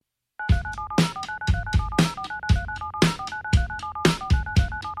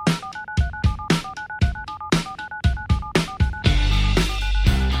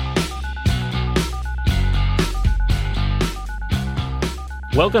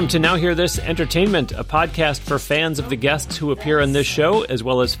Welcome to Now Hear This Entertainment, a podcast for fans of the guests who appear on this show, as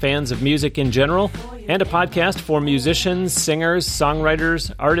well as fans of music in general, and a podcast for musicians, singers,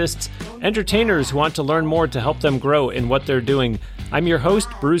 songwriters, artists, entertainers who want to learn more to help them grow in what they're doing. I'm your host,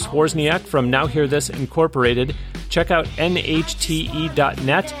 Bruce Wozniak from Now Hear This Incorporated. Check out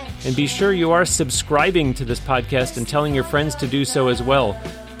NHTE.net, and be sure you are subscribing to this podcast and telling your friends to do so as well.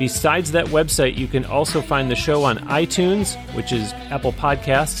 Besides that website, you can also find the show on iTunes, which is Apple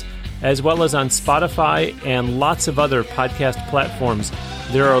Podcasts, as well as on Spotify and lots of other podcast platforms.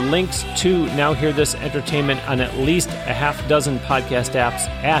 There are links to Now Hear This Entertainment on at least a half dozen podcast apps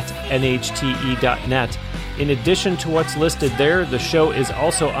at nhte.net. In addition to what's listed there, the show is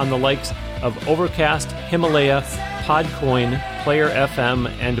also on the likes of Overcast, Himalaya, Podcoin, Player FM,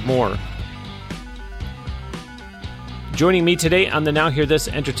 and more. Joining me today on the Now Hear This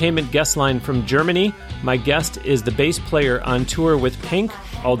Entertainment guest line from Germany, my guest is the bass player on tour with Pink,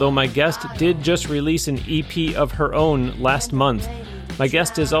 although my guest did just release an EP of her own last month. My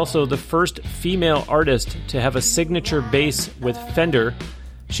guest is also the first female artist to have a signature bass with Fender.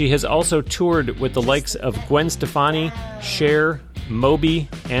 She has also toured with the likes of Gwen Stefani, Cher, Moby,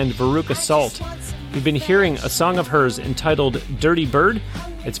 and Veruca Salt. You've been hearing a song of hers entitled Dirty Bird.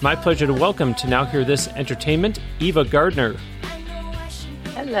 It's my pleasure to welcome to Now Hear This Entertainment, Eva Gardner.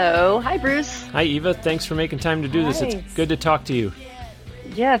 Hello. Hi, Bruce. Hi, Eva. Thanks for making time to do this. It's good to talk to you.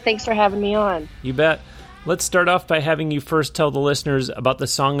 Yeah, thanks for having me on. You bet. Let's start off by having you first tell the listeners about the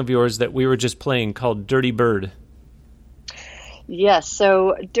song of yours that we were just playing called Dirty Bird. Yes,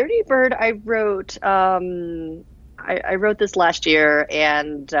 so Dirty Bird I wrote, I wrote this last year,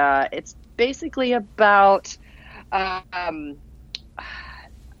 and it's basically about...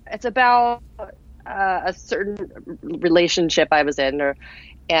 It's about a certain relationship I was in,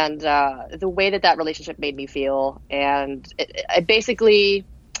 and the way that relationship made me feel. And I basically,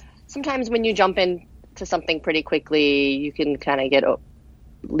 sometimes when you jump into something pretty quickly, you can kind of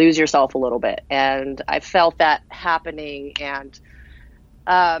lose yourself a little bit. And I felt that happening, and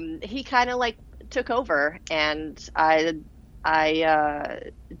he kind of like took over, and I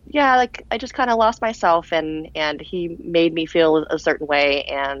just kind of lost myself, and he made me feel a certain way.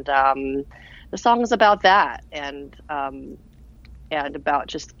 And the song is about that, and about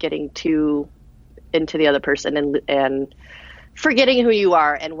just getting too into the other person and forgetting who you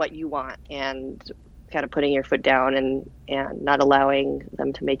are and what you want, and kind of putting your foot down and not allowing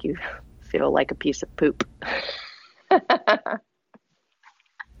them to make you feel like a piece of poop.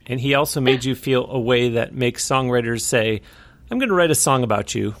 And he also made you feel a way that makes songwriters say, I'm going to write a song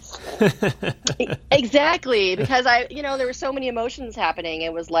about you. Exactly, because there were so many emotions happening.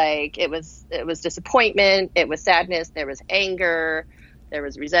 It was like, it was disappointment, it was sadness, there was anger, there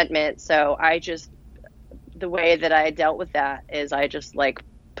was resentment. So the way that I dealt with that is I just like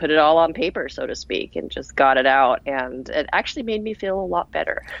put it all on paper, so to speak, and just got it out. And it actually made me feel a lot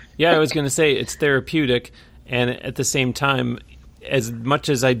better. Yeah, I was going to say it's therapeutic. And at the same time, as much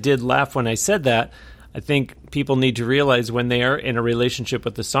as I did laugh when I said that, I think people need to realize when they are in a relationship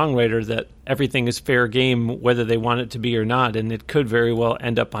with the songwriter that everything is fair game, whether they want it to be or not, and it could very well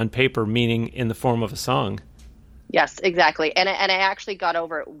end up on paper, meaning in the form of a song. Yes, exactly. And I actually got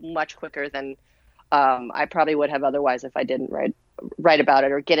over it much quicker than I probably would have otherwise if I didn't write about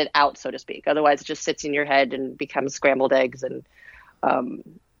it or get it out, so to speak. Otherwise, it just sits in your head and becomes scrambled eggs, and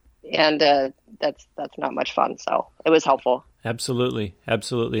that's not much fun. So it was helpful. Absolutely,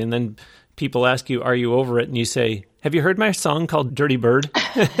 absolutely. And then people ask you, are you over it? And you say, have you heard my song called Dirty Bird?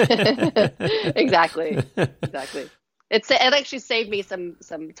 Exactly. It actually saved me some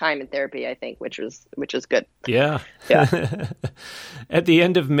time in therapy, I think, which was good. Yeah. At the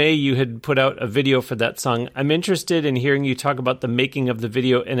end of May, you had put out a video for that song. I'm interested in hearing you talk about the making of the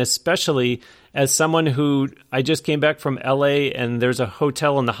video, and especially as someone who, I just came back from LA, and there's a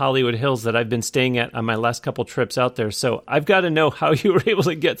hotel in the Hollywood Hills that I've been staying at on my last couple trips out there. So I've got to know how you were able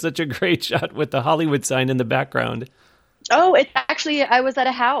to get such a great shot with the Hollywood sign in the background. Oh, it's actually, I was at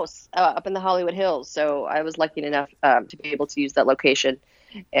a house up in the Hollywood Hills, so I was lucky enough to be able to use that location,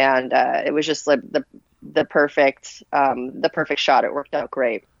 and it was just like the perfect shot. It worked out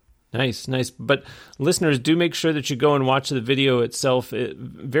great. Nice. But listeners, do make sure that you go and watch the video itself.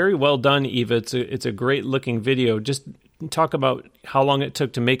 Very well done, Eva. It's a great looking video. Just talk about how long it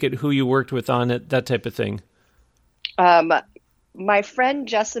took to make it, who you worked with on it, that type of thing. My friend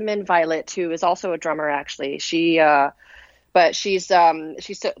Jessamine Violet, who is also a drummer, actually, she's so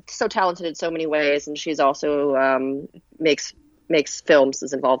talented in so many ways, and she's also makes films,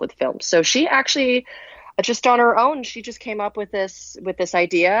 is involved with films. So she actually just on her own, she just came up with this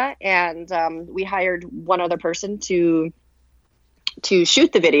idea, and we hired one other person to to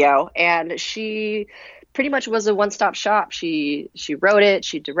shoot the video, and she pretty much was a one-stop shop. She wrote it,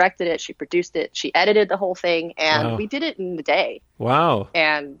 she directed it, she produced it, she edited the whole thing, and we did it in a day. Wow.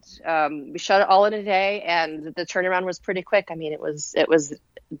 And we shot it all in a day, and the turnaround was pretty quick. I mean, it was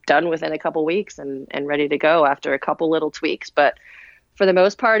done within a couple weeks and ready to go after a couple little tweaks. But for the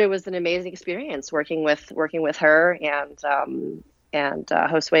most part, it was an amazing experience working with her and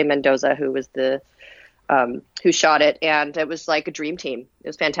Josue Mendoza, who was who shot it. And it was like a dream team. It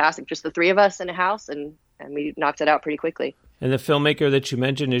was fantastic. Just the three of us in a house, and we knocked it out pretty quickly. And the filmmaker that you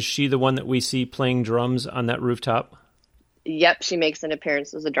mentioned, is she the one that we see playing drums on that rooftop? Yep, she makes an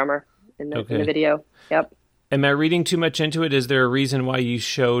appearance as a drummer in the video. Yep. Am I reading too much into it? Is there a reason why you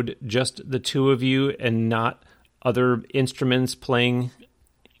showed just the two of you and not other instruments playing?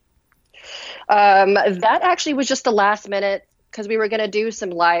 That actually was just the last minute, because we were going to do some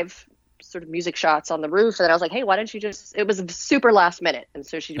live sort of music shots on the roof, and I was like, hey, why don't you just, it was super last minute, and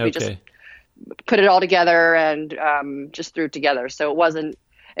so we just put it all together and just threw it together. So it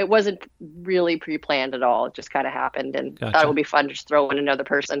wasn't really pre-planned at all. It just kind of happened, and thought it would be fun to just throw in another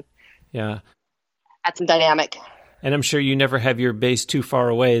person. Yeah. Add some dynamic. And I'm sure you never have your bass too far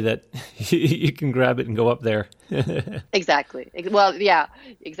away that you can grab it and go up there. Exactly. Well, yeah,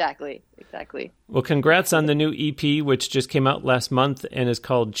 exactly. Well, congrats on the new EP, which just came out last month and is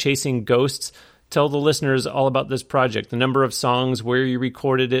called Chasing Ghosts. Tell the listeners all about this project, the number of songs, where you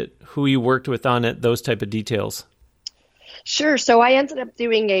recorded it, who you worked with on it, those type of details. Sure. So I ended up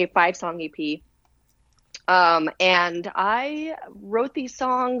doing a 5-song EP. And I wrote these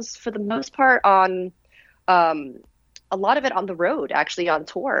songs for the most part on a lot of it on the road, actually on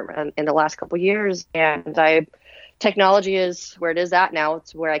tour in the last couple of years. And technology is where it is at now.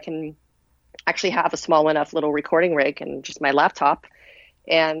 It's where I can actually have a small enough little recording rig and just my laptop,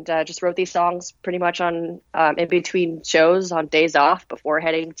 and just wrote these songs pretty much on in between shows, on days off before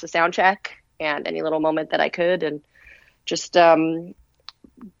heading to sound check, and any little moment that I could, and just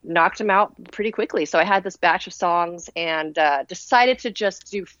knocked them out pretty quickly. So I had this batch of songs and decided to just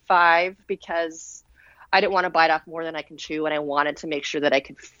do 5 because I didn't want to bite off more than I can chew, and I wanted to make sure that I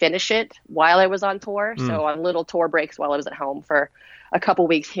could finish it while I was on tour. So on little tour breaks while I was at home for a couple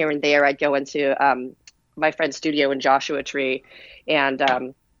weeks here and there, I'd go into my friend's studio in Joshua Tree, and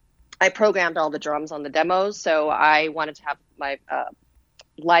I programmed all the drums on the demos. So I wanted to have my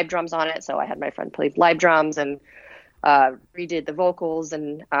live drums on it. So I had my friend play live drums and redid the vocals,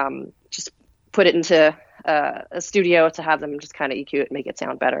 and just put it into a studio to have them just kind of EQ it, make it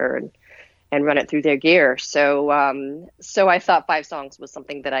sound better, and run it through their gear. So I thought 5 songs was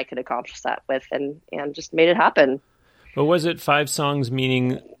something that I could accomplish that with, and just made it happen. But was it 5 songs,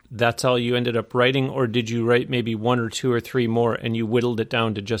 meaning that's all you ended up writing, or did you write maybe 1 or 2 or 3 more and you whittled it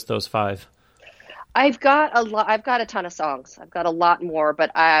down to just those 5? I've got a ton of songs. I've got a lot more,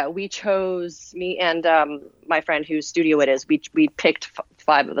 but we chose, me and my friend whose studio it is, we picked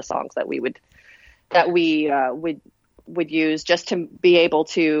 5 of the songs that we would use, just to be able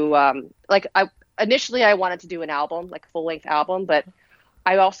to initially I wanted to do an album, like a full-length album, but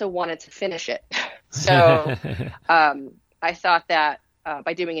I also wanted to finish it. So I thought that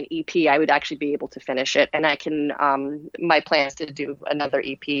by doing an EP, I would actually be able to finish it, and I can my plans to do another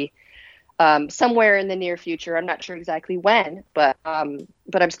EP somewhere in the near future. I'm not sure exactly when, but I'm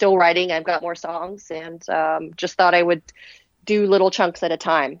still writing. I've got more songs, and just thought I would do little chunks at a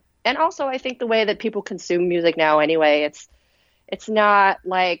time. And also, I think the way that people consume music now anyway, it's not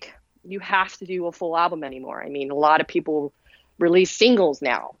like you have to do a full album anymore. I mean, a lot of people release singles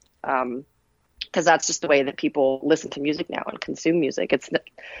now, because that's just the way that people listen to music now and consume music. It's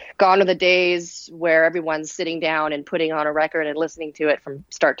gone are the days where everyone's sitting down and putting on a record and listening to it from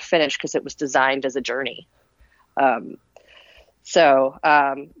start to finish, because it was designed as a journey. So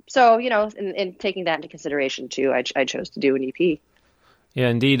in taking that into consideration too, I chose to do an EP. Yeah,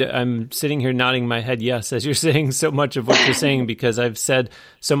 indeed. I'm sitting here nodding my head yes as you're saying so much of what you're saying, because I've said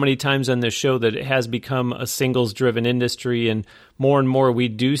so many times on this show that it has become a singles-driven industry, and more we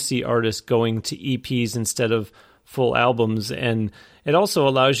do see artists going to EPs instead of full albums, and it also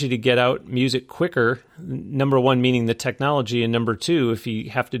allows you to get out music quicker. Number one, meaning the technology, and number two, if you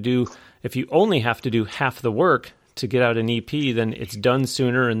only have to do half the work to get out an EP, then it's done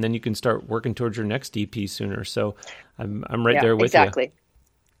sooner, and then you can start working towards your next EP sooner. So I'm right there with exactly. you.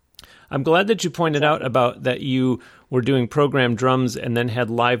 I'm glad that you pointed out about that you were doing programmed drums and then had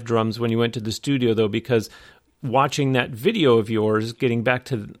live drums when you went to the studio, though, because watching that video of yours, getting back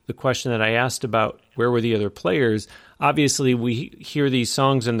to the question that I asked about where were the other players, obviously we hear these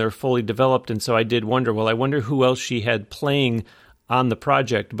songs and they're fully developed, and so I did wonder, I wonder who else she had playing on the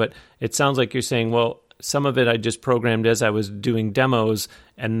project. But it sounds like you're saying, well, some of it I just programmed as I was doing demos,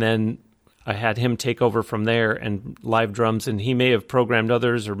 and then I had him take over from there and live drums, and he may have programmed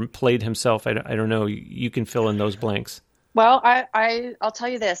others or played himself. I don't know. You can fill in those blanks. Well, I'll tell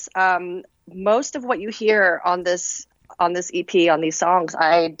you this. Most of what you hear on this EP, on these songs,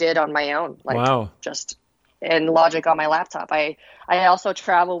 I did on my own. Like, wow. Just in Logic on my laptop. I also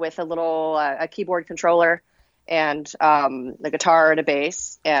travel with a keyboard controller and the guitar and a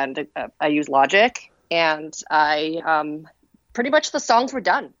bass, and I use Logic. And pretty much the songs were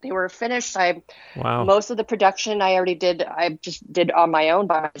done. They were finished. Wow. Most of the production I already did. I just did on my own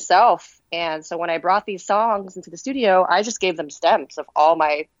by myself. And so when I brought these songs into the studio, I just gave them stems of all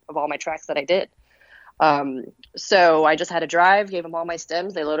my tracks that I did. So I just had a drive, gave them all my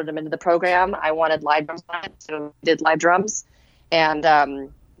stems. They loaded them into the program. I wanted live drums on it, so I did live drums. And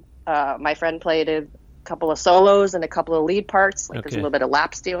my friend played a couple of solos and a couple of lead parts. Like There's a little bit of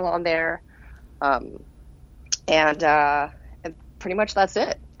lap steel on there. And pretty much that's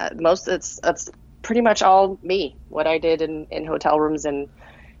it. That's pretty much all me, what I did in hotel rooms and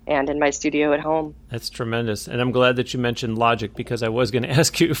in my studio at home. That's tremendous. And I'm glad that you mentioned Logic, because I was going to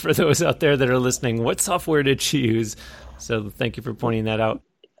ask you, for those out there that are listening, what software did you use? So thank you for pointing that out.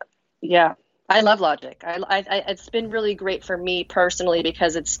 Yeah, I love Logic. It's been really great for me personally,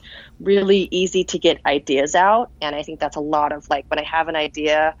 because it's really easy to get ideas out. And I think that's a lot of, like, when I have an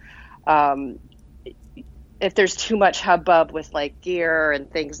idea, if there's too much hubbub with like gear and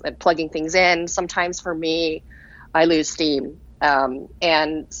things and plugging things in, sometimes for me, I lose steam.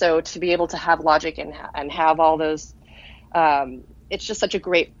 And so to be able to have Logic and have all those, it's just such a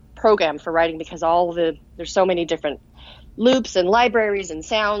great program for writing, because there's so many different loops and libraries and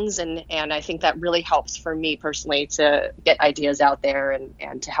sounds. And I think that really helps for me personally to get ideas out there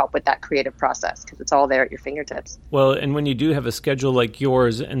and to help with that creative process, because it's all there at your fingertips. Well, and when you do have a schedule like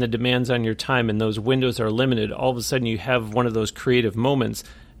yours and the demands on your time and those windows are limited, all of a sudden you have one of those creative moments.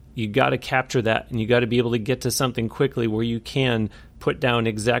 You got to capture that, and you got to be able to get to something quickly where you can put down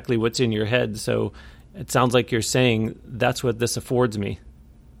exactly what's in your head. So it sounds like you're saying that's what this affords me.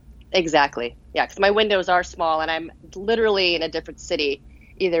 Exactly. Yeah, because my windows are small, and I'm literally in a different city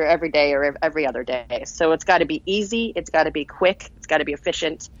either every day or every other day. So it's got to be easy. It's got to be quick. It's got to be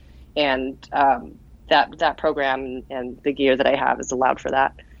efficient. And that program and the gear that I have is allowed for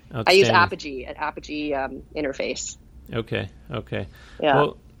that. I use Apogee, an Apogee interface. Okay. Yeah.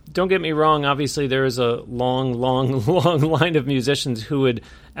 Well, don't get me wrong. Obviously, there is a long line of musicians who would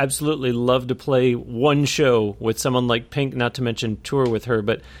absolutely love to play one show with someone like Pink, not to mention tour with her.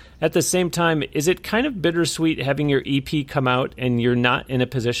 But at the same time, is it kind of bittersweet having your EP come out and you're not in a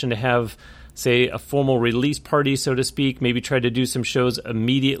position to have, say, a formal release party, so to speak, maybe try to do some shows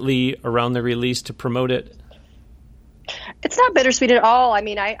immediately around the release to promote it? It's not bittersweet at all. I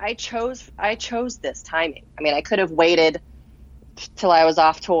mean, I chose this timing. I mean, I could have waited till I was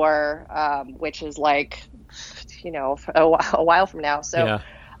off tour, which is like, a while from now. So yeah.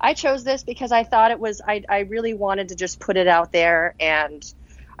 I chose this because I thought I really wanted to just put it out there. And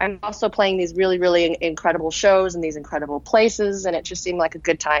I'm also playing these really, really incredible shows in these incredible places. And it just seemed like a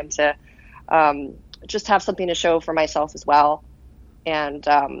good time to just have something to show for myself as well. And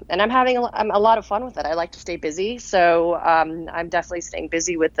I'm having a lot of fun with it. I like to stay busy. So I'm definitely staying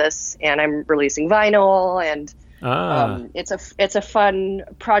busy with this, and I'm releasing vinyl, and it's a fun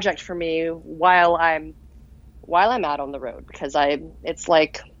project for me while I'm out on the road, because it's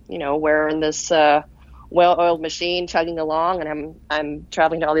like, we're in this well-oiled machine chugging along, and I'm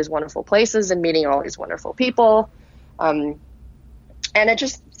traveling to all these wonderful places and meeting all these wonderful people, and it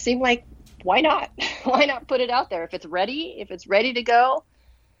just seemed like, why not? Why not put it out there? If it's ready to go,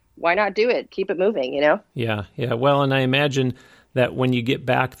 why not do it? Keep it moving, Yeah. Well, and I imagine that when you get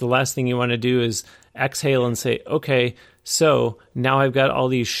back, the last thing you want to do is exhale and say, okay, so now I've got all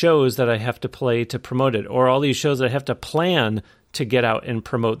these shows that I have to play to promote it, or all these shows that I have to plan to get out and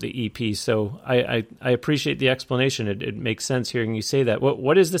promote the EP. So I appreciate the explanation. It makes sense hearing you say that.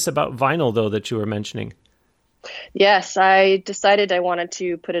 What is this about vinyl, though, that you were mentioning? Yes, I decided I wanted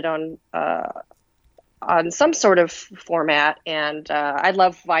to put it on some sort of format, and I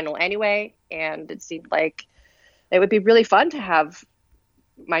love vinyl anyway, and it seemed like it would be really fun to have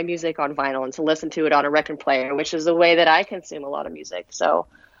my music on vinyl and to listen to it on a record player, which is the way that I consume a lot of music. So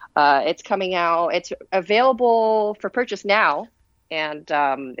it's coming out. It's available for purchase now, and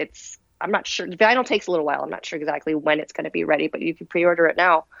I'm not sure. Vinyl takes a little while. I'm not sure exactly when it's going to be ready, but you can pre-order it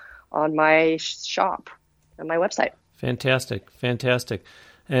now on my shop. On my website. Fantastic.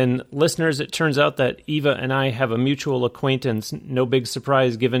 And listeners, it turns out that Eva and I have a mutual acquaintance. No big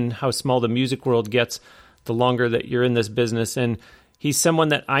surprise given how small the music world gets the longer that you're in this business. And He's someone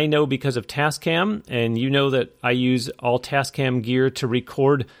that I know because of Tascam, and you know that I use all Tascam gear to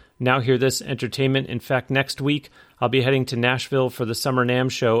record Now Hear This Entertainment. In fact, next week, I'll be heading to Nashville for the Summer NAMM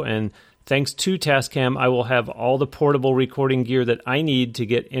show, and thanks to Tascam, I will have all the portable recording gear that I need to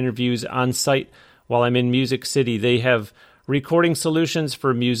get interviews on site while I'm in Music City. They have recording solutions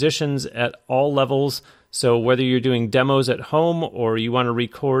for musicians at all levels, so whether you're doing demos at home or you want to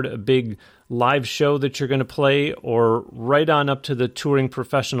record a big live show that you're going to play, or right on up to the touring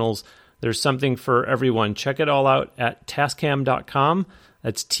professionals, there's something for everyone. Check it all out at tascam.com.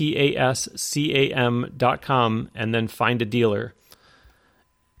 That's TASCAM.com, and then find a dealer.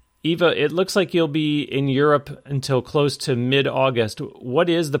 Eva, it looks like you'll be in Europe until close to mid-August. What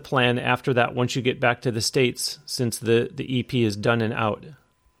is the plan after that once you get back to the States, since the EP is done and out?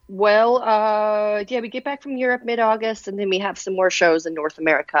 Well, we get back from Europe mid-August, and then we have some more shows in North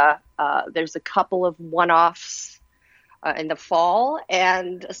America. There's a couple of one-offs in the fall,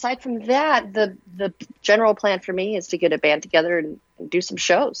 and aside from that, the general plan for me is to get a band together and do some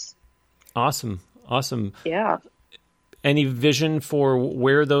shows. Awesome. Yeah. Any vision for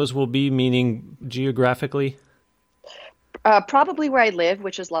where those will be, meaning geographically? Probably where I live,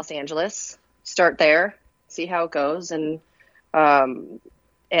 which is Los Angeles. Start there, see how it goes, and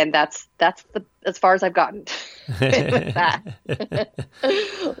that's as far as I've gotten with that.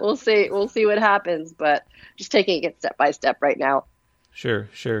 We'll see what happens, but just taking it step by step right now. Sure.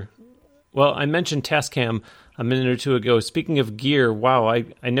 Well, I mentioned Tascam a minute or two ago. Speaking of gear, wow,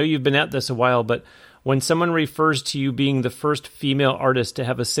 I know you've been at this a while, but when someone refers to you being the first female artist to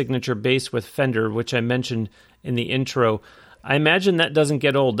have a signature bass with Fender, which I mentioned in the intro, I imagine that doesn't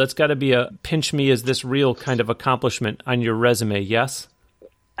get old. That's got to be a pinch me is this real kind of accomplishment on your resume, yes?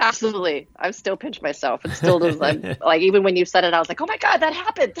 Absolutely. I still pinch myself. It still does. Like, even when you said it, I was like, oh my God, that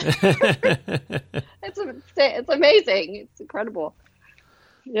happened. It's amazing. It's incredible.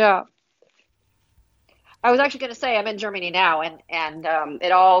 Yeah. I was actually going to say I'm in Germany now, and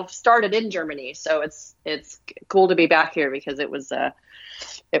it all started in Germany. So it's cool to be back here, because the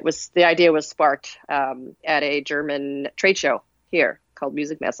idea was sparked at a German trade show here called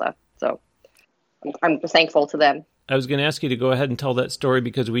Music Messe. So I'm thankful to them. I was going to ask you to go ahead and tell that story,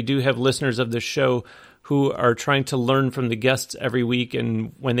 because we do have listeners of the show who are trying to learn from the guests every week.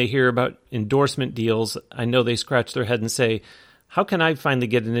 And when they hear about endorsement deals, I know they scratch their head and say, how can I finally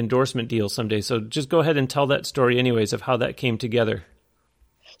get an endorsement deal someday? So just go ahead and tell that story anyways of how that came together.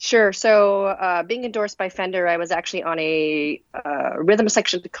 Sure. So being endorsed by Fender, I was actually on a rhythm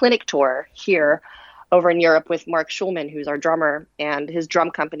section clinic tour here over in Europe with Mark Schulman, who's our drummer, and his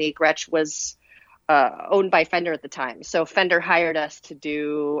drum company, Gretsch, was owned by Fender at the time. So Fender hired us to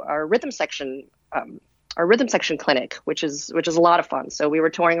do our rhythm section clinic, which is a lot of fun. So we were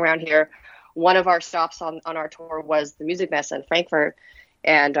touring around here. One of our stops on our tour was the Music Messe in Frankfurt,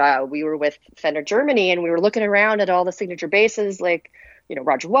 and we were with Fender Germany, and we were looking around at all the signature basses, like,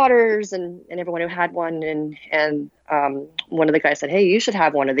 Roger Waters and everyone who had one, and one of the guys said, hey, you should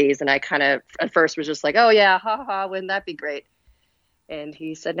have one of these, and I kind of at first was just like, oh yeah, haha, wouldn't that be great? And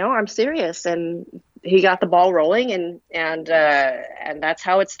he said, no, I'm serious, and he got the ball rolling, and that's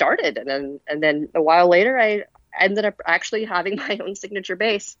how it started, and then a while later I ended up actually having my own signature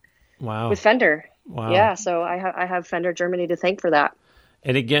bass. Wow. With Fender. Wow. Yeah, so I have Fender Germany to thank for that.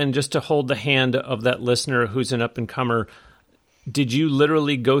 And again, just to hold the hand of that listener who's an up-and-comer, did you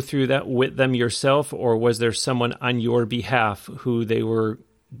literally go through that with them yourself, or was there someone on your behalf who they were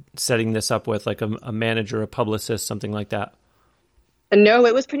setting this up with, like a manager, a publicist, something like that? No,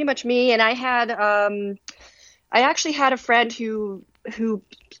 it was pretty much me. And I actually had a friend who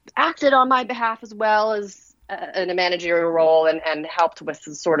acted on my behalf as well as in a managerial role, and helped with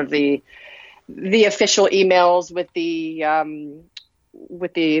sort of the official emails with the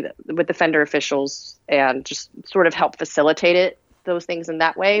Fender officials, and just sort of help facilitate those things in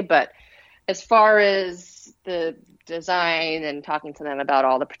that way. But as far as the design and talking to them about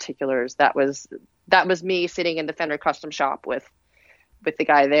all the particulars, that was me sitting in the Fender custom shop with the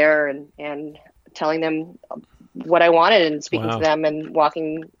guy there, and telling them what I wanted, and speaking to them and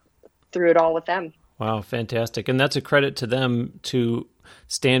walking through it all with them. Wow, fantastic. And that's a credit to them to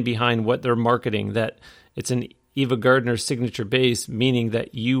stand behind what they're marketing, that it's an Eva Gardner signature bass, meaning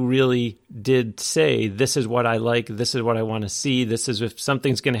that you really did say, this is what I like, this is what I want to see, this is, if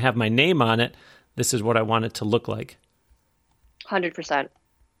something's going to have my name on it, this is what I want it to look like. 100%.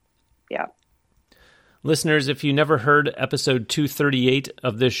 Yeah. Listeners, if you never heard episode 238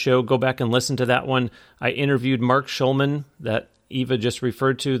 of this show, go back and listen to that one. I interviewed Mark Schulman, that Eva just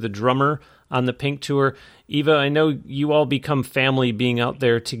referred to, the drummer on the Pink Tour. Eva, I know you all become family being out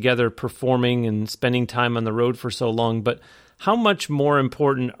there together performing and spending time on the road for so long, but how much more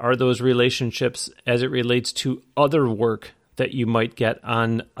important are those relationships as it relates to other work that you might get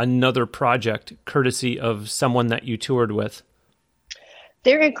on another project, courtesy of someone that you toured with?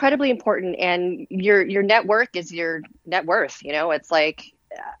 They're incredibly important, and your network is your net worth. It's like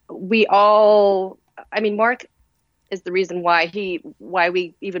Mark is the reason why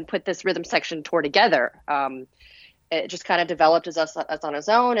we even put this rhythm section tour together. It just kind of developed as us on his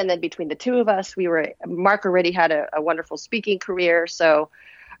own, and then between the two of us, Mark already had a wonderful speaking career, so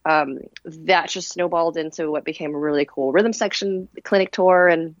that just snowballed into what became a really cool rhythm section clinic tour,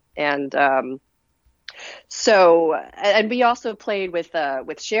 and we also played with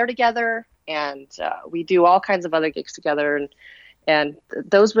Cher together, and we do all kinds of other gigs together, and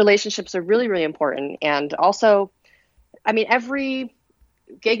those relationships are really, really important. And also, every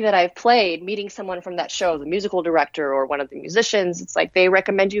gig that I've played, meeting someone from that show, the musical director or one of the musicians, it's like they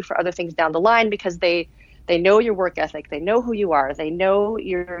recommend you for other things down the line because they know your work ethic, they know who you are, they know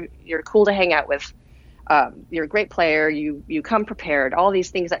you're cool to hang out with, you're a great player, you come prepared, all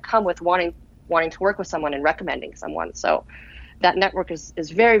these things that come with wanting to work with someone and recommending someone. So that network is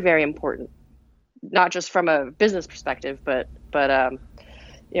very, very important, not just from a business perspective, but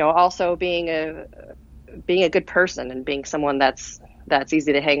also being a good person and being someone that's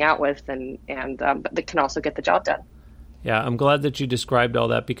easy to hang out with and that can also get the job done. Yeah, I'm glad that you described all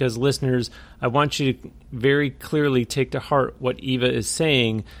that, because listeners, I want you to very clearly take to heart what Eva is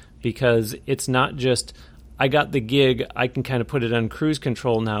saying, because it's not just, I got the gig, I can kind of put it on cruise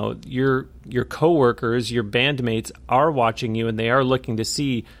control now. Your coworkers, your bandmates are watching you, and they are looking to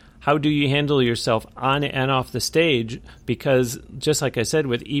see how do you handle yourself on and off the stage, because just like I said,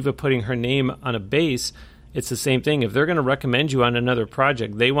 with Eva putting her name on a bass, it's the same thing. If they're going to recommend you on another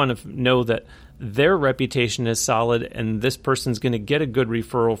project, they want to know that their reputation is solid and this person's going to get a good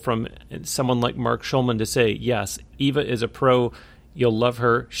referral from someone like Mark Schulman to say, yes, Eva is a pro, you'll love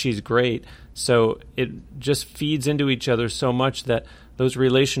her, she's great. So it just feeds into each other so much that those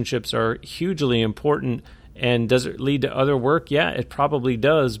relationships are hugely important. And does it lead to other work? Yeah, it probably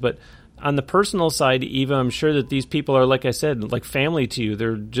does. But on the personal side, Eva, I'm sure that these people are, like I said, like family to you.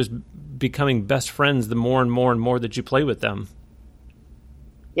 They're just becoming best friends the more and more and more that you play with them.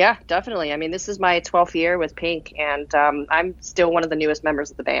 Yeah, definitely. This is my 12th year with Pink, and I'm still one of the newest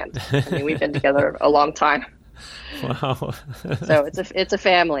members of the band. We've been together a long time. Wow. So it's a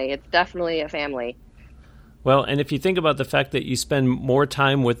family. It's definitely a family. Well, and if you think about the fact that you spend more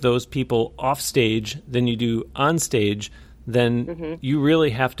time with those people off stage than you do on stage, then you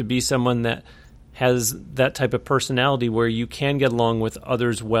really have to be someone that has that type of personality where you can get along with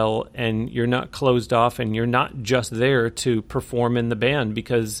others well, and you're not closed off, and you're not just there to perform in the band,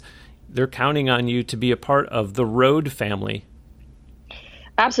 because they're counting on you to be a part of the road family.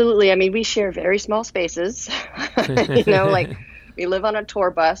 Absolutely. We share very small spaces. Like we live on a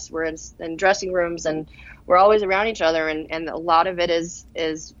tour bus. We're in dressing rooms, and we're always around each other. And a lot of it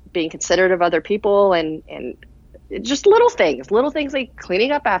is being considerate of other people and just little things like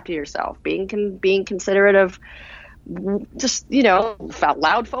cleaning up after yourself, being considerate of just,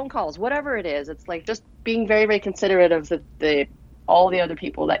 loud phone calls, whatever it is. It's like just being very, very considerate of all the other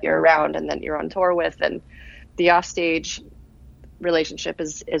people that you're around and that you're on tour with. And the offstage relationship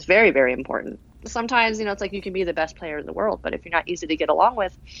is very, very important. Sometimes, it's like you can be the best player in the world, but if you're not easy to get along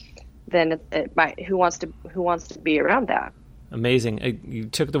with, then it might, who wants to be around that? Amazing. You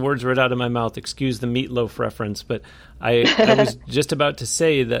took the words right out of my mouth. Excuse the meatloaf reference, but I was just about to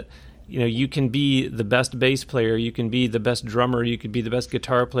say that, you can be the best bass player, you can be the best drummer, you could be the best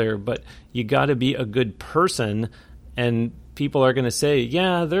guitar player, but you got to be a good person. And people are going to say,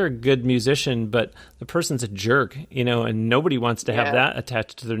 yeah, they're a good musician, but the person's a jerk, and nobody wants to have that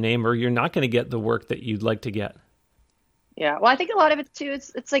attached to their name, or you're not going to get the work that you'd like to get. Yeah. Well, I think a lot of it too,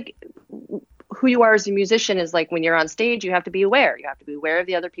 it's like who you are as a musician is like when you're on stage, you have to be aware. You have to be aware of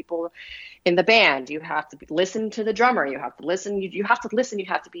the other people in the band. You have to listen to the drummer. You have to listen. You have to listen. You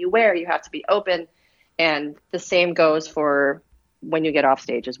have to be aware. You have to be open. And the same goes for when you get off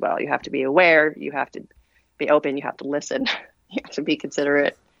stage as well. You have to be aware. You have to be open. You have to listen. You have to be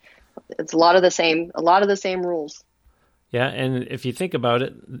considerate. It's a lot of the same rules. Yeah, and if you think about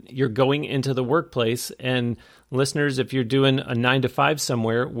it, you're going into the workplace, and listeners, if you're doing a 9-to-5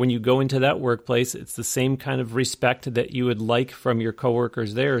 somewhere, when you go into that workplace, it's the same kind of respect that you would like from your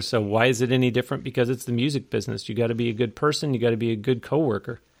coworkers there. So why is it any different? Because it's the music business. You got to be a good person. You got to be a good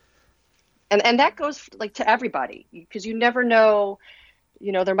coworker. And that goes like to everybody, because you never know,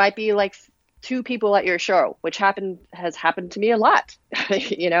 there might be like two people at your show, which has happened to me a lot,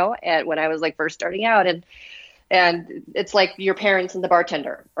 and when I was like first starting out, and it's like your parents and the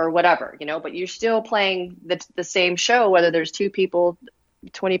bartender or whatever, but you're still playing the same show, whether there's 2 people,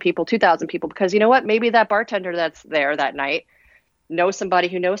 20 people, 2,000 people, because you know what? Maybe that bartender that's there that night knows somebody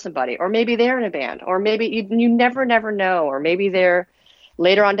who knows somebody, or maybe they're in a band, or maybe you never know, or maybe they're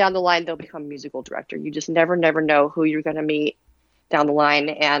later on down the line, they'll become a musical director. You just never know who you're going to meet down the line.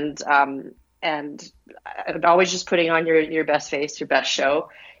 And always just putting on your best face, your best show,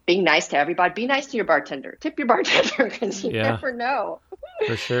 being nice to everybody, be nice to your bartender, tip your bartender, because you never know.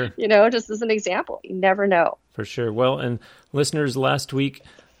 For sure. Just as an example, you never know. For sure. Well, and listeners, last week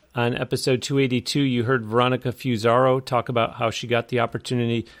on episode 282, you heard Veronica Fusaro talk about how she got the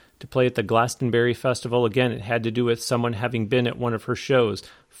opportunity to play at the Glastonbury Festival. Again, it had to do with someone having been at one of her shows.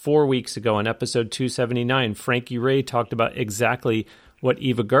 4 weeks ago on episode 279, Frankie Ray talked about exactly what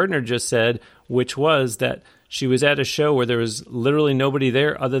Eva Gardner just said, which was that she was at a show where there was literally nobody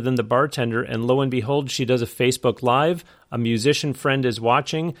there other than the bartender, and lo and behold, she does a Facebook Live, a musician friend is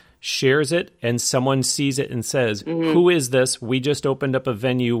watching, shares it, and someone sees it and says, who is this? We just opened up a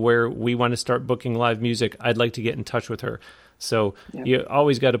venue where we want to start booking live music. I'd like to get in touch with her. So you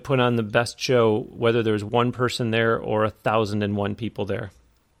always got to put on the best show, whether there's one person there or 1,001 people there.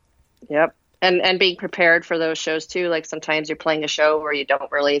 Yep. And being prepared for those shows too. Like sometimes you're playing a show where you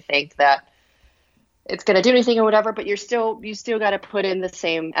don't really think that it's going to do anything or whatever, but you still got to put in the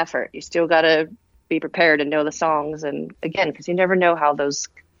same effort. You still got to be prepared and know the songs. And again, because you never know how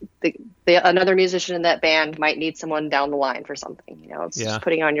another musician in that band might need someone down the line for something. It's just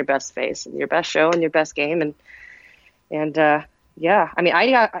putting on your best face and your best show and your best game. And I mean,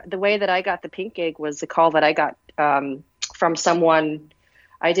 the way that I got the Pink gig was a call that I got from someone.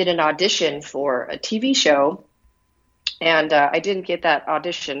 I did an audition for a TV show, and I didn't get that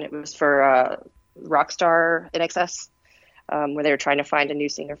audition. It was for Rockstar NXS, where they were trying to find a new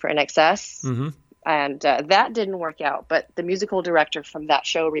singer for NXS. Mm-hmm. And that didn't work out. But the musical director from that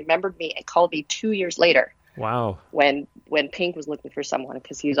show remembered me and called me 2 years later. Wow. When Pink was looking for someone,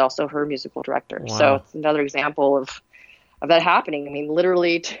 because he's also her musical director. Wow. So it's another example of that happening. I mean,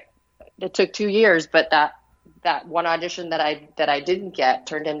 literally it took 2 years, but that one audition that I didn't get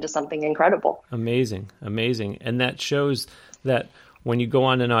turned into something incredible. Amazing. And that shows that when you go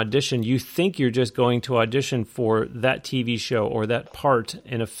on an audition, you think you're just going to audition for that TV show or that part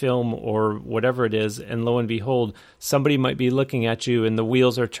in a film or whatever it is, and lo and behold, somebody might be looking at you and the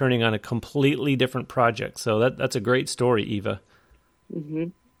wheels are turning on a completely different project. So that's a great story, Eva. Mm-hmm.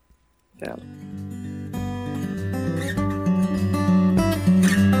 Yeah.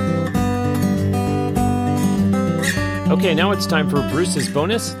 Okay, now it's time for Bruce's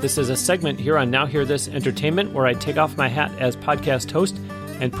Bonus. This is a segment here on Now Hear This Entertainment where I take off my hat as podcast host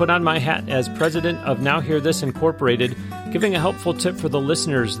and put on my hat as president of Now Hear This Incorporated, giving a helpful tip for the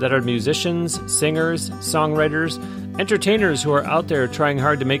listeners that are musicians, singers, songwriters, entertainers who are out there trying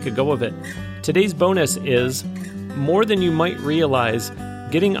hard to make a go of it. Today's bonus is, more than you might realize,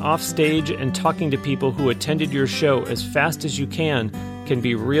 getting off stage and talking to people who attended your show as fast as you can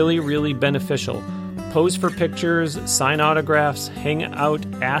be really, really beneficial. Pose for pictures, sign autographs, hang out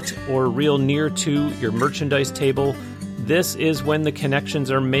at or real near to your merchandise table. This is when the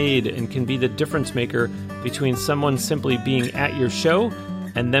connections are made and can be the difference maker between someone simply being at your show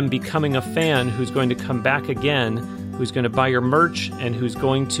and them becoming a fan who's going to come back again, who's going to buy your merch, and who's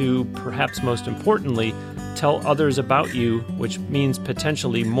going to, perhaps most importantly, tell others about you, which means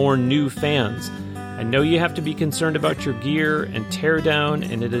potentially more new fans. I know you have to be concerned about your gear and tear down,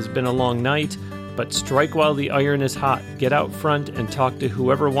 and it has been a long night, but strike while the iron is hot. Get out front and talk to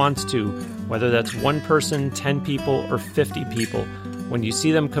whoever wants to, whether that's one person, 10 people, or 50 people. When you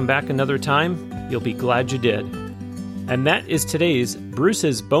see them come back another time, you'll be glad you did. And that is today's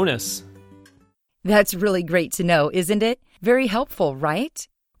Bruce's Bonus. That's really great to know, isn't it? Very helpful, right?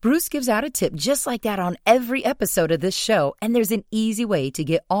 Bruce gives out a tip just like that on every episode of this show, and there's an easy way to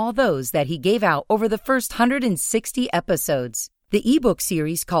get all those that he gave out over the first 160 episodes. The ebook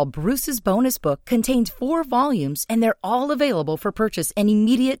series called Bruce's Bonus Book contains 4 volumes, and they're all available for purchase and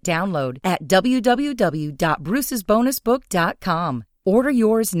immediate download at www.brucesbonusbook.com. Order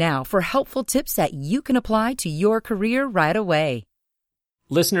yours now for helpful tips that you can apply to your career right away.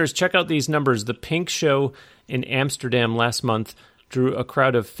 Listeners, check out these numbers. The Pink show in Amsterdam last month drew a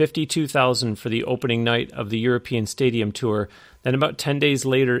crowd of 52,000 for the opening night of the European Stadium Tour. Then about 10 days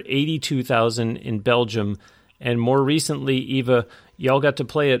later, 82,000 in Belgium. And more recently, Eva, y'all got to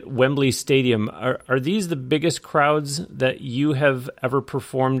play at Wembley Stadium. Are these the biggest crowds that you have ever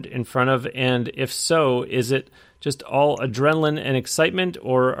performed in front of? And if so, is it just all adrenaline and excitement,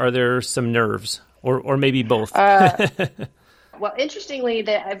 or are there some nerves? Or maybe both? Well, interestingly,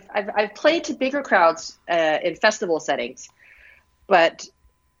 that I've played to bigger crowds in festival settings, but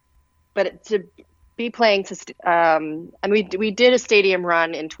to be playing to we did a stadium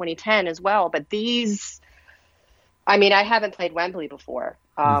run in 2010 as well. But these, I mean, I haven't played Wembley before.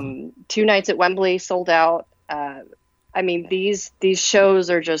 2 nights at Wembley sold out. I mean, these shows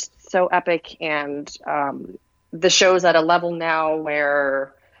are just so epic, and the show's at a level now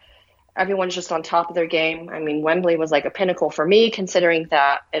where everyone's just on top of their game. I mean, Wembley was like a pinnacle for me, considering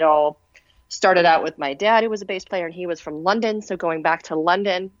that it all started out with my dad, who was a bass player, and he was from London. So going back to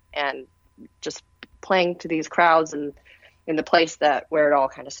London and just playing to these crowds and in the place where it all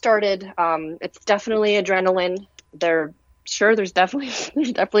kind of started, it's definitely adrenaline. There's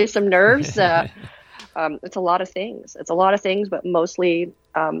definitely some nerves. It's a lot of things. But mostly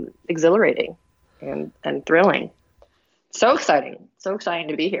exhilarating and thrilling. So exciting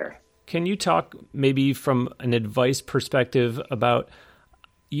to be here. Can you talk maybe from an advice perspective about,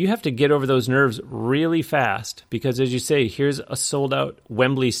 you have to get over those nerves really fast because, as you say, here's a sold out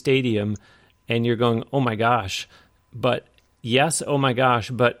Wembley Stadium and you're going, oh my gosh, but yes, oh my gosh,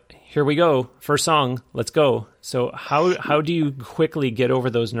 but here we go, first song, let's go. So how do you quickly get over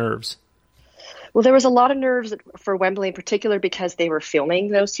those nerves? Well, there was a lot of nerves for Wembley in particular because they were filming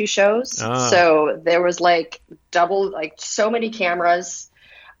those 2 shows. So there was so many cameras.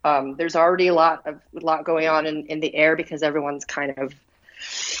 There's already a lot going on in the air because everyone's kind of,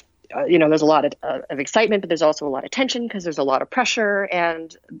 there's a lot of excitement, but there's also a lot of tension because there's a lot of pressure.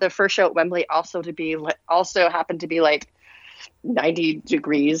 And the first show at Wembley also happened to be like 90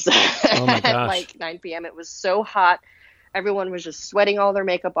 degrees at like 9 p.m. It was so hot. Everyone was just sweating all their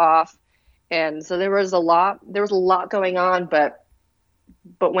makeup off. And so there was a lot going on, but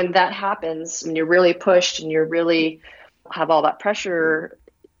when that happens, when you're really pushed and you really have all that pressure,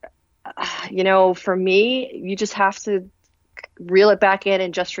 for me, you just have to reel it back in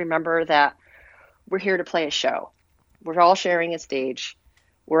and just remember that we're here to play a show. We're all sharing a stage.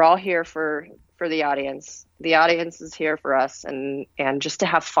 We're all here for the audience. The audience is here for us and just to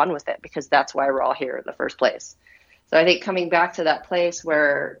have fun with it, because that's why we're all here in the first place. So I think coming back to that place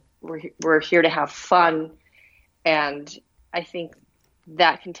where we're here to have fun, and I think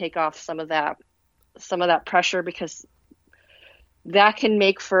that can take off some of that pressure, because that can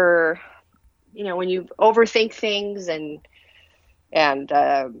make for, when you overthink things and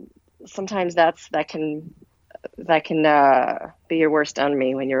sometimes that can be your worst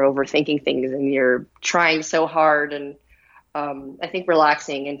enemy when you're overthinking things and you're trying so hard. And I think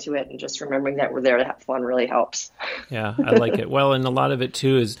relaxing into it and just remembering that we're there to have fun really helps. Yeah, I like it. Well, and a lot of it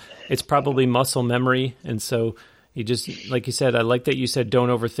too is it's probably muscle memory. And so you just, like you said, I like that you said don't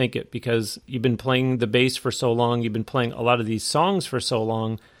overthink it, because you've been playing the bass for so long, you've been playing a lot of these songs for so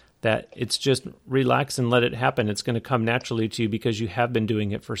long, that it's just relax and let it happen. It's going to come naturally to you because you have been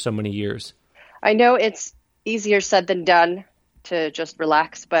doing it for so many years. I know it's easier said than done to just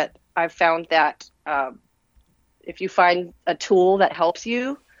relax, but I've found that if you find a tool that helps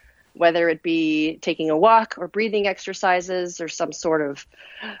you, whether it be taking a walk or breathing exercises or some sort of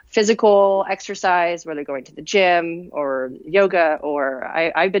physical exercise, whether going to the gym or yoga, or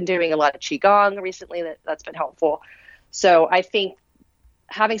I've been doing a lot of Qigong recently, that's been helpful. So I think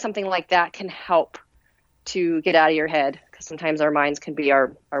having something like that can help to get out of your head, because sometimes our minds can be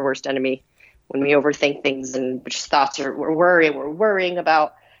our worst enemy when we overthink things and just thoughts we're worrying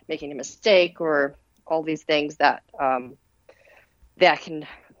about making a mistake or all these things that can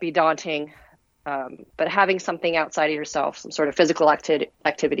be daunting. But having something outside of yourself, some sort of physical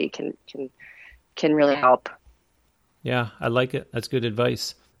activity can really help. Yeah, I like it. That's good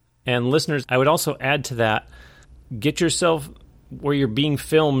advice. And listeners, I would also add to that, get yourself where you're being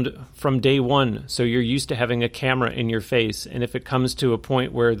filmed from day one, so you're used to having a camera in your face. And if it comes to a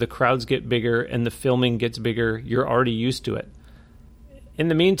point where the crowds get bigger and the filming gets bigger, you're already used to it. In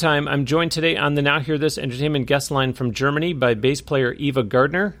the meantime, I'm joined today on the Now Hear This Entertainment guest line from Germany by bass player Eva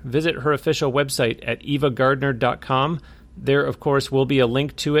Gardner. Visit her official website at evagardner.com. There, of course, will be a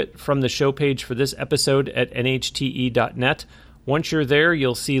link to it from the show page for this episode at nhte.net. Once you're there,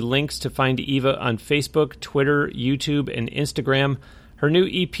 you'll see links to find Eva on Facebook, Twitter, YouTube, and Instagram. Her new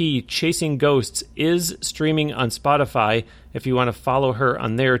EP, Chasing Ghosts, is streaming on Spotify if you want to follow her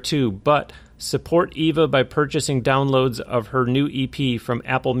on there too. But support Eva by purchasing downloads of her new EP from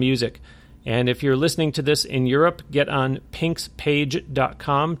Apple Music. And if you're listening to this in Europe, get on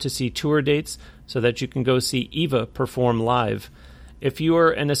pinkspage.com to see tour dates so that you can go see Eva perform live. If you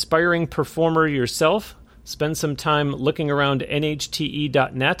are an aspiring performer yourself, spend some time looking around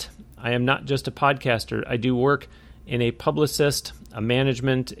nhte.net. I am not just a podcaster. I do work in a publicist, a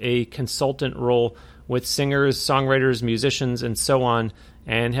management, a consultant role with singers, songwriters, musicians, and so on,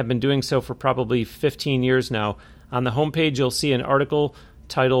 and have been doing so for probably 15 years now. On the homepage, you'll see an article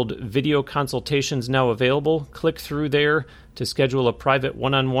titled Video Consultations Now Available. Click through there to schedule a private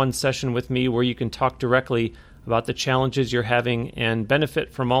one-on-one session with me where you can talk directly about the challenges you're having and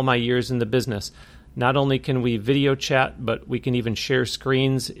benefit from all my years in the business. Not only can we video chat, but we can even share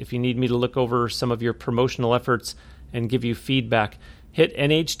screens if you need me to look over some of your promotional efforts and give you feedback. Hit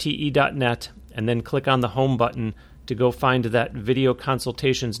nhte.net and then click on the home button to go find that Video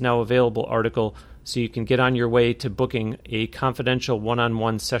Consultations Now Available article so you can get on your way to booking a confidential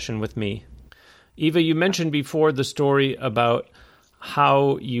one-on-one session with me. Eva, you mentioned before the story about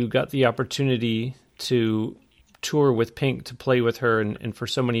how you got the opportunity to tour with Pink, to play with her, and for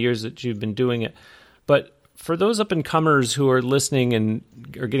so many years that you've been doing it. But for those up-and-comers who are listening and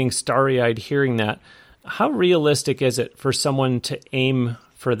are getting starry-eyed hearing that, how realistic is it for someone to aim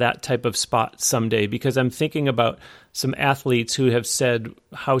for that type of spot someday? Because I'm thinking about some athletes who have said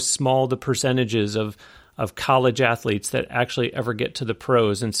how small the percentage is of college athletes that actually ever get to the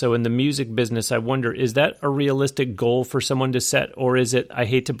pros. And so in the music business, I wonder, is that a realistic goal for someone to set? Or is it, I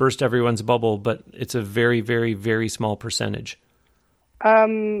hate to burst everyone's bubble, but it's a very, very, very small percentage?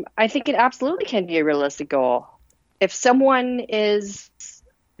 I think it absolutely can be a realistic goal. If someone is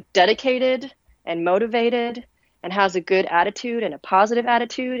dedicated and motivated and has a good attitude and a positive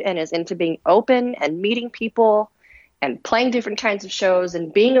attitude and is into being open and meeting people and playing different kinds of shows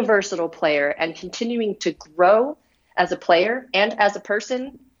and being a versatile player and continuing to grow as a player and as a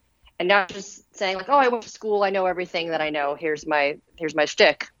person, and not just saying like, oh, I went to school, I know everything that I know, here's my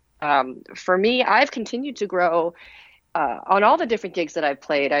shtick. For me, I've continued to grow on all the different gigs that I've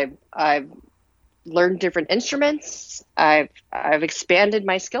played. I've learned different instruments. I've expanded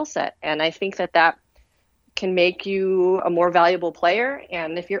my skill set, and I think that can make you a more valuable player.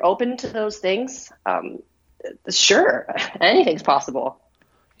 And if you're open to those things, sure, anything's possible.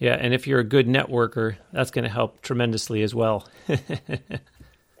 Yeah, and if you're a good networker, that's going to help tremendously as well.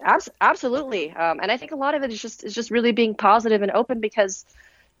 Absolutely. And I think a lot of it is just really being positive and open, because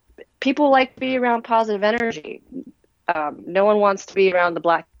people like to be around positive energy. No one wants to be around the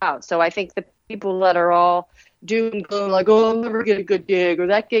black cloud. So I think the people that are all doom and gloom, like, oh, I'll never get a good gig, or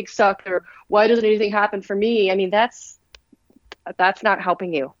that gig sucked, or why doesn't anything happen for me? I mean, that's not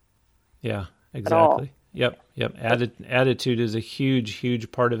helping you. Yeah, exactly. Yep. Attitude is a huge,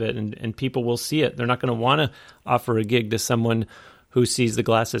 huge part of it, and people will see it. They're not going to want to offer a gig to someone who sees the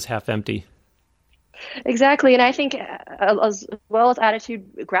glass as half empty. Exactly, and I think as well as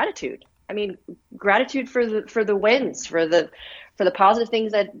attitude, gratitude. I mean, gratitude for the wins, for the positive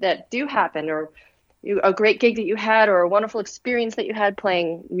things that do happen, or a great gig that you had, or a wonderful experience that you had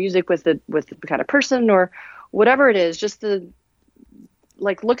playing music with the kind of person, or whatever it is. Just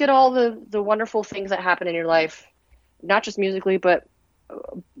look at all the wonderful things that happen in your life, not just musically, but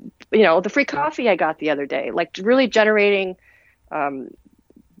the free coffee I got the other day. Like, really generating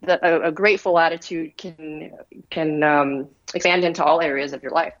a grateful attitude can expand into all areas of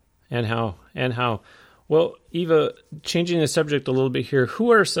your life. And how? Well, Eva, changing the subject a little bit here,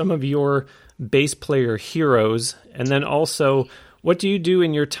 who are some of your bass player heroes? And then also, what do you do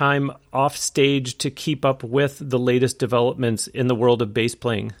in your time off stage to keep up with the latest developments in the world of bass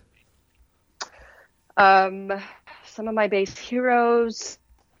playing? Some of my bass heroes,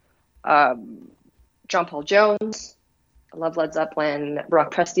 John Paul Jones. I love Led Zeppelin.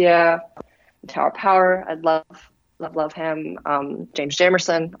 Rock Prestia, Tower of Power. I love him. James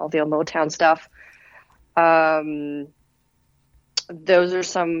Jamerson, all the old Motown stuff. Those are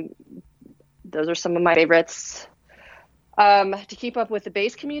some of my favorites. To keep up with the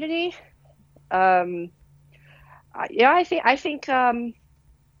bass community, I think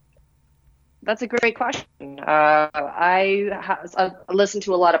that's a great question. I listen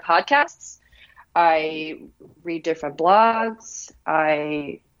to a lot of podcasts. I read different blogs.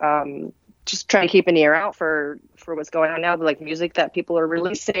 I just try to keep an ear out for what's going on now, like music that people are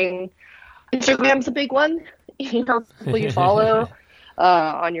releasing. Instagram's a big one. People you follow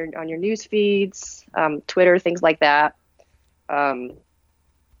on your news feeds, Twitter, things like that. I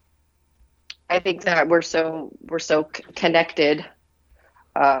think that we're so connected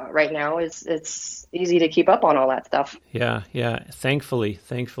right now. It's easy to keep up on all that stuff. Yeah. Thankfully,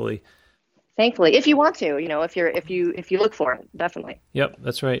 if you want to, if you look for it, definitely. Yep,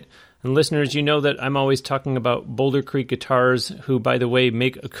 that's right. And listeners, you know that I'm always talking about Boulder Creek Guitars, who, by the way,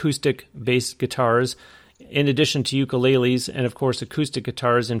 make acoustic bass guitars in addition to ukuleles and, of course, acoustic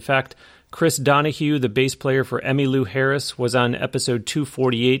guitars. In fact, Chris Donahue, the bass player for Emmylou Harris, was on episode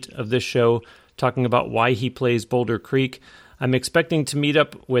 248 of this show talking about why he plays Boulder Creek. I'm expecting to meet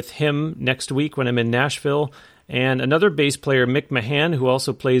up with him next week when I'm in Nashville. And another bass player, Mick Mahan, who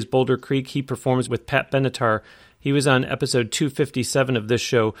also plays Boulder Creek, he performs with Pat Benatar. He was on episode 257 of this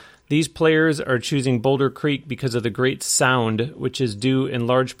show. These players are choosing Boulder Creek because of the great sound, which is due in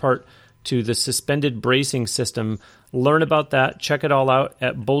large part to the suspended bracing system. Learn about that. Check it all out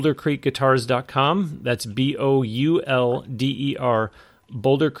at bouldercreekguitars.com. That's BOULDER,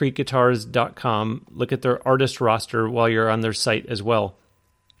 bouldercreekguitars.com. Look at their artist roster while you're on their site as well.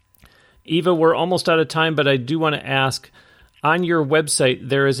 Eva, we're almost out of time, but I do want to ask, on your website,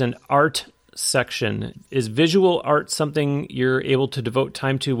 there is an art section. Is visual art something you're able to devote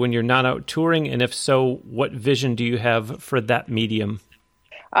time to when you're not out touring? And if so, what vision do you have for that medium?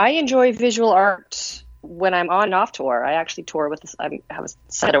 I enjoy visual art when I'm on and off tour. I actually tour with this. I have a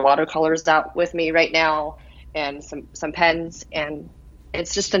set of watercolors out with me right now and some pens, and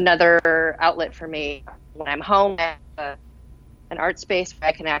it's just another outlet for me. When I'm home at an art space where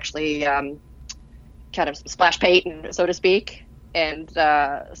I can actually kind of splash paint, so to speak. And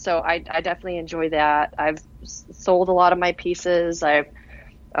so I definitely enjoy that. I've sold a lot of my pieces.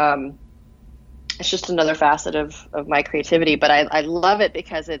 It's just another facet of my creativity, but I love it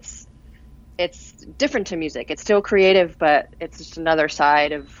because it's different to music. It's still creative, but it's just another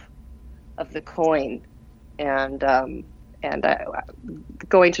side of the coin. And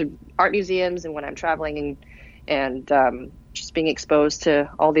going to art museums and when I'm traveling and just being exposed to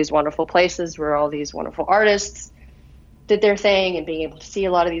all these wonderful places where all these wonderful artists did their thing and being able to see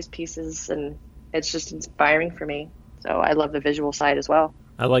a lot of these pieces, and it's just inspiring for me. So I love the visual side as well.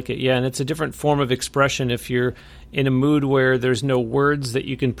 I like it, yeah, and it's a different form of expression. If you're in a mood where there's no words that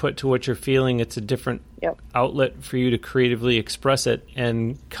you can put to what you're feeling, it's a different outlet for you to creatively express it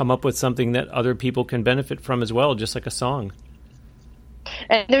and come up with something that other people can benefit from as well, just like a song.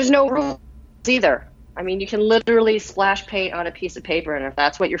 And there's no rules either. I mean, you can literally splash paint on a piece of paper, and if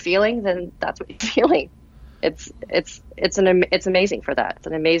that's what you're feeling, then that's what you're feeling. It's amazing for that. It's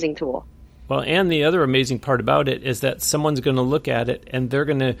an amazing tool. Well, and the other amazing part about it is that someone's going to look at it and they're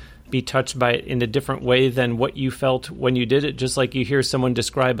going to be touched by it in a different way than what you felt when you did it. Just like you hear someone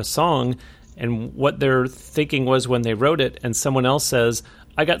describe a song and what their thinking was when they wrote it, and someone else says,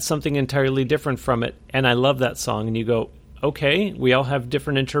 I got something entirely different from it, and I love that song. And you go, okay, we all have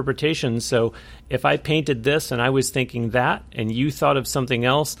different interpretations. So if I painted this and I was thinking that and you thought of something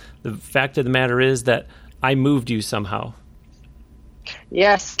else, the fact of the matter is that I moved you somehow.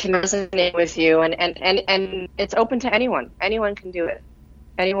 Yes, can resonate with you, and it's open to anyone. Anyone can do it.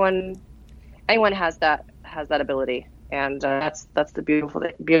 Anyone has that ability, and that's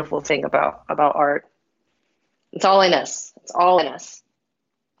the beautiful thing about art. It's all in us. It's all in us.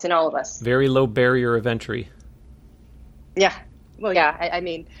 It's in all of us. Very low barrier of entry. Yeah. Well, yeah.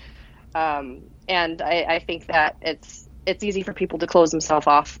 And I think that it's easy for people to close themselves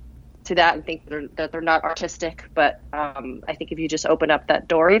off to that and think that they're not artistic. But I think if you just open up that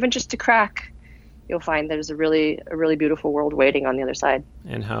door, even just to crack, you'll find there's a really beautiful world waiting on the other side.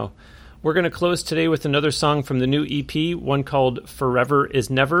 And how. We're going to close today with another song from the new EP, one called Forever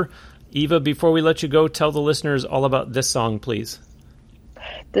Is Never. Eva, before we let you go, tell the listeners all about this song, please.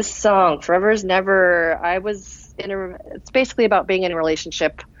 This song, Forever Is Never, it's basically about being in a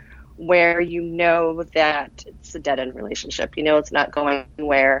relationship where you know that it's a dead-end relationship. You know it's not going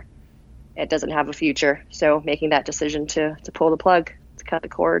anywhere. It doesn't have a future. So making that decision to pull the plug, to cut the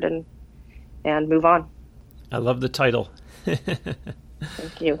cord and move on. I love the title.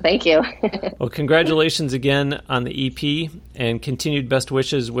 Thank you. Well, congratulations again on the EP and continued best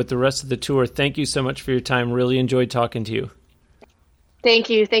wishes with the rest of the tour. Thank you so much for your time. Really enjoyed talking to you. Thank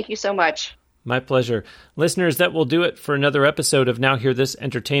you. Thank you so much. My pleasure. Listeners, that will do it for another episode of Now Hear This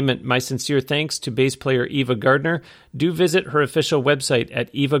Entertainment. My sincere thanks to bass player Eva Gardner. Do visit her official website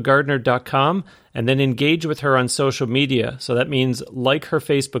at evagardner.com and then engage with her on social media. So that means like her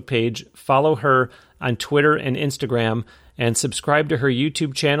Facebook page, follow her on Twitter and Instagram, and subscribe to her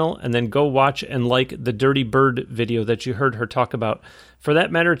YouTube channel, and then go watch and like the Dirty Bird video that you heard her talk about. For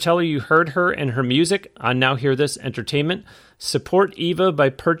that matter, tell her you heard her and her music on Now Hear This Entertainment. Support Eva by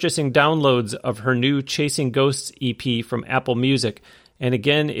purchasing downloads of her new Chasing Ghosts EP from Apple Music. And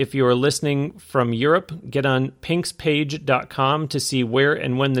again, if you are listening from Europe, get on pinkspage.com to see where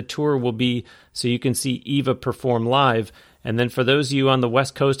and when the tour will be so you can see Eva perform live. And then for those of you on the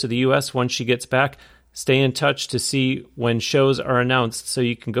west coast of the U.S., once she gets back, stay in touch to see when shows are announced so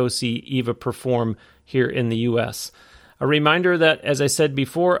you can go see Eva perform here in the U.S. A reminder that, as I said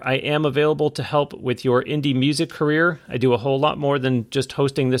before, I am available to help with your indie music career. I do a whole lot more than just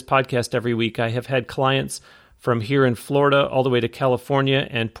hosting this podcast every week. I have had clients from here in Florida all the way to California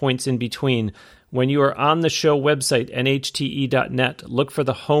and points in between. When you are on the show website, nhte.net, look for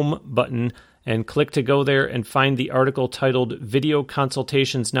the home button and click to go there and find the article titled Video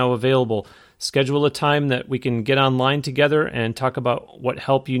Consultations Now Available. Schedule a time that we can get online together and talk about what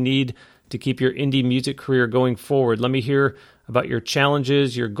help you need to keep your indie music career going forward. Let me hear about your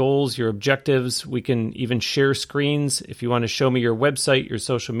challenges, your goals, your objectives. We can even share screens if you want to show me your website, your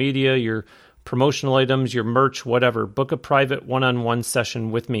social media, your promotional items, your merch, whatever. Book a private one-on-one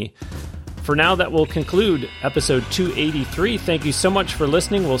session with me. For now, that will conclude episode 283. Thank you so much for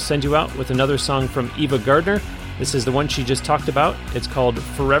listening. We'll send you out with another song from Eva Gardner. This is the one she just talked about. It's called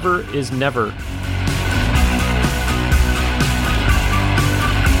Forever Is Never.